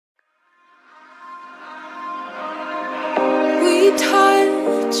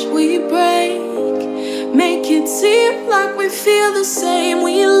touch, we break. Make it seem like we feel the same.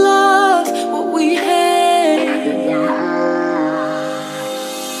 We love what we hate.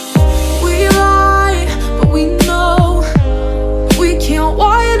 We lie, but we know we can't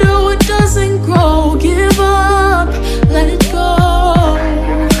water what doesn't grow. Give up, let it go.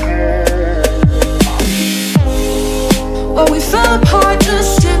 Well, we fell apart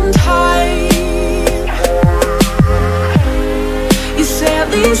just in time. You say at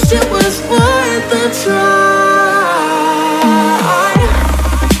least it was worth the try.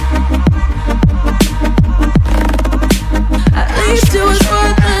 At least it was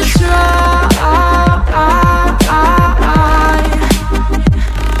worth the try.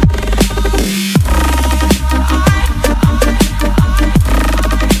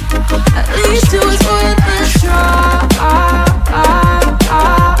 At least it was worth the try.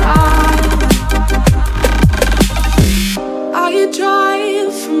 I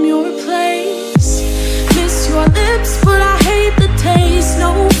drive from your place, miss your lips, but I hate the taste.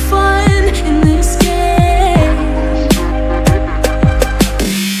 No fun in this game.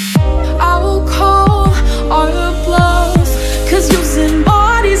 I will call our bluff, 'cause using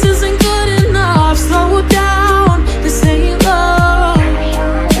bodies isn't good enough. Slow down, this ain't love.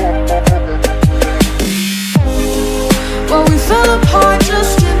 Well, we fell apart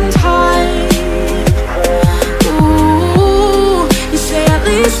just in time. Ooh, you say at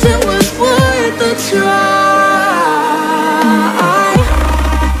least it was worth the try.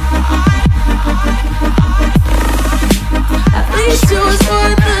 At least it was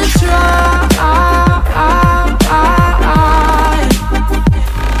worth the try.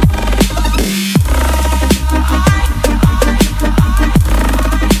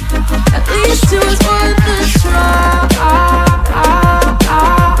 At least it was worth the try.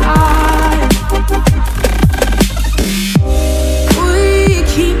 We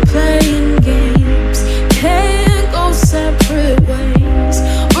keep playing games, can't go separate ways.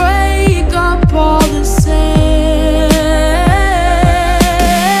 Break up all the same.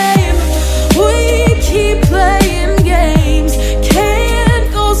 We keep playing games, can't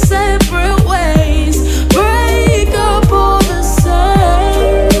go separate ways. Break up all the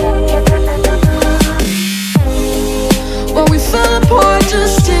same. Well, we fell apart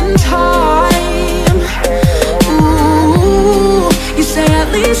just in time. Ooh, you say at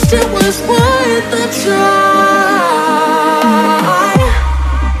least it was worth the try.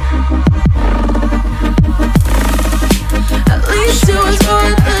 At least it was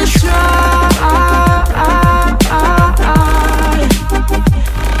worth the try.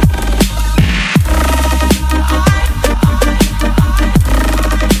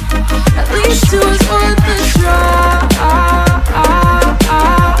 At least it was worth the try.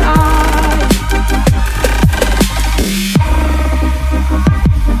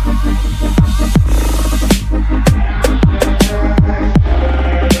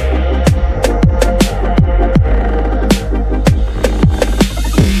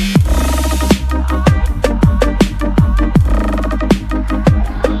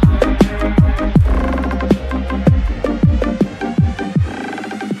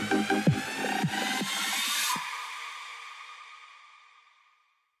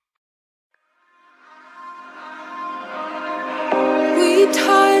 We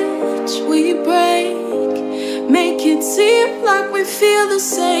touch, we break. Make it seem like we feel the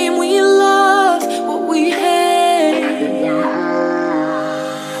same. We love what we hate.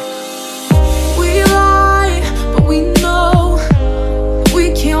 We lie, but we know we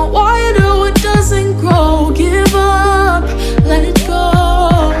can't water what doesn't grow. Give up, let it go.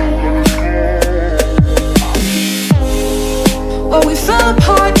 Well, we fell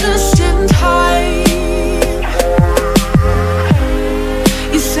apart just in time.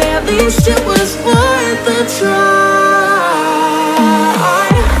 You say at least it was worth the try.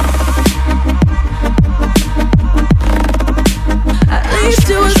 At least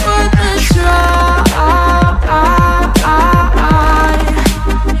it was worth the try.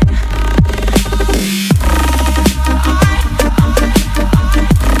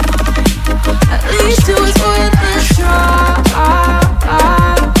 At least it was worth the try.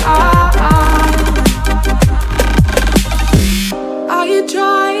 I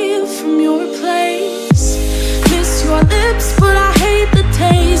drive from your place, miss your lips, but I hate the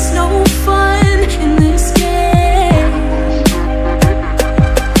taste. No fun in this game.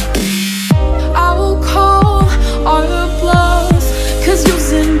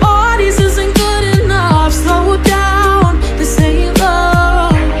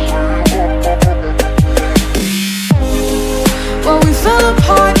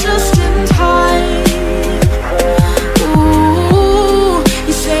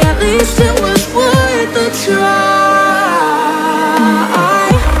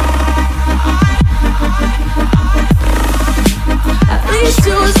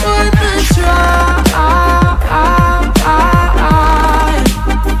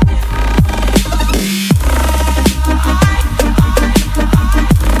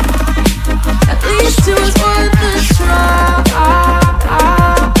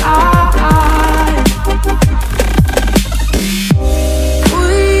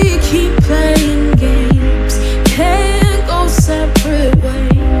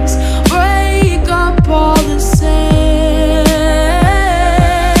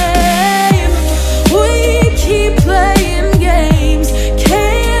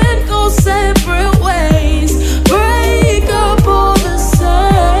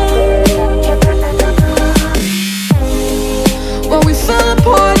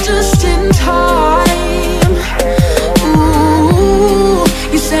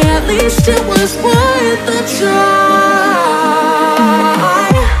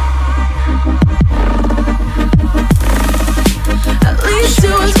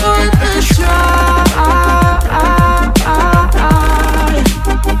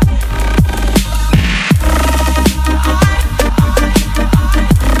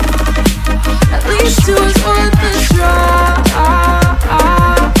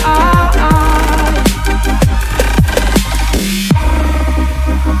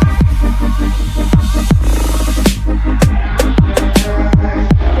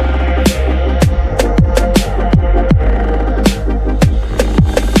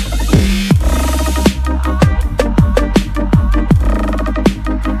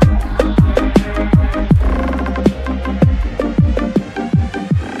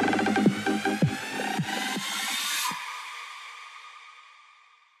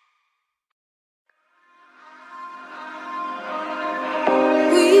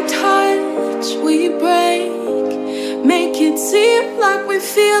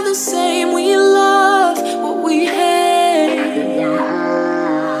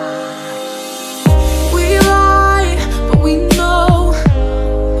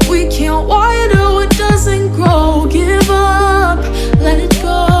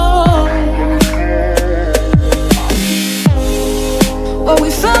 But we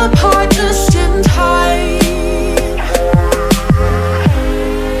fell apart just in time.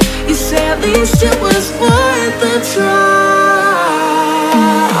 You say at least it was worth